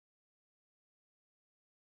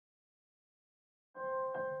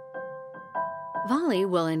Vale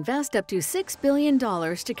will invest up to $6 billion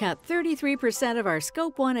to cut 33% of our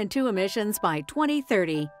Scope 1 and 2 emissions by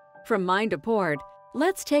 2030. From mine to port,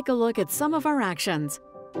 let's take a look at some of our actions.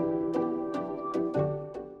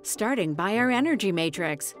 Starting by our energy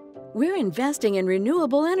matrix. We're investing in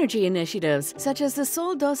renewable energy initiatives such as the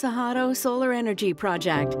Sol do Sahara Solar Energy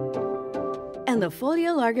Project and the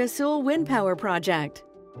Folha Larga Sul Wind Power Project.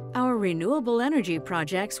 Our renewable energy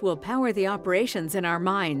projects will power the operations in our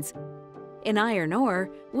mines. In iron ore,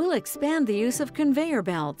 we'll expand the use of conveyor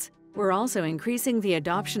belts. We're also increasing the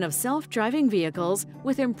adoption of self-driving vehicles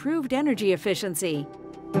with improved energy efficiency.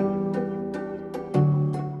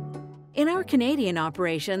 In our Canadian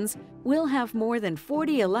operations, we'll have more than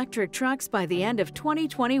 40 electric trucks by the end of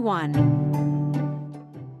 2021.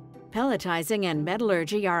 Pelletizing and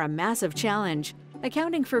metallurgy are a massive challenge,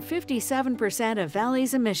 accounting for 57% of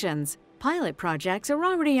Vale's emissions. Pilot projects are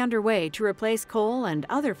already underway to replace coal and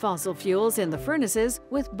other fossil fuels in the furnaces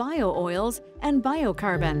with bio-oils and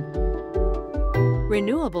biocarbon.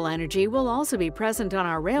 Renewable energy will also be present on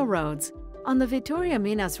our railroads. On the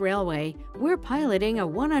Vitoria-Minas Railway, we're piloting a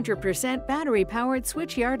 100% battery-powered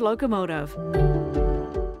switchyard locomotive.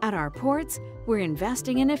 At our ports, we're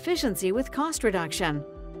investing in efficiency with cost reduction.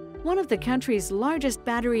 One of the country's largest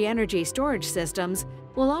battery energy storage systems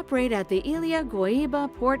will operate at the Ilha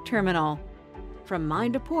Guaíba Port Terminal. From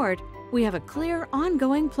mine to port, we have a clear,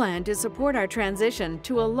 ongoing plan to support our transition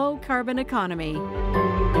to a low-carbon economy.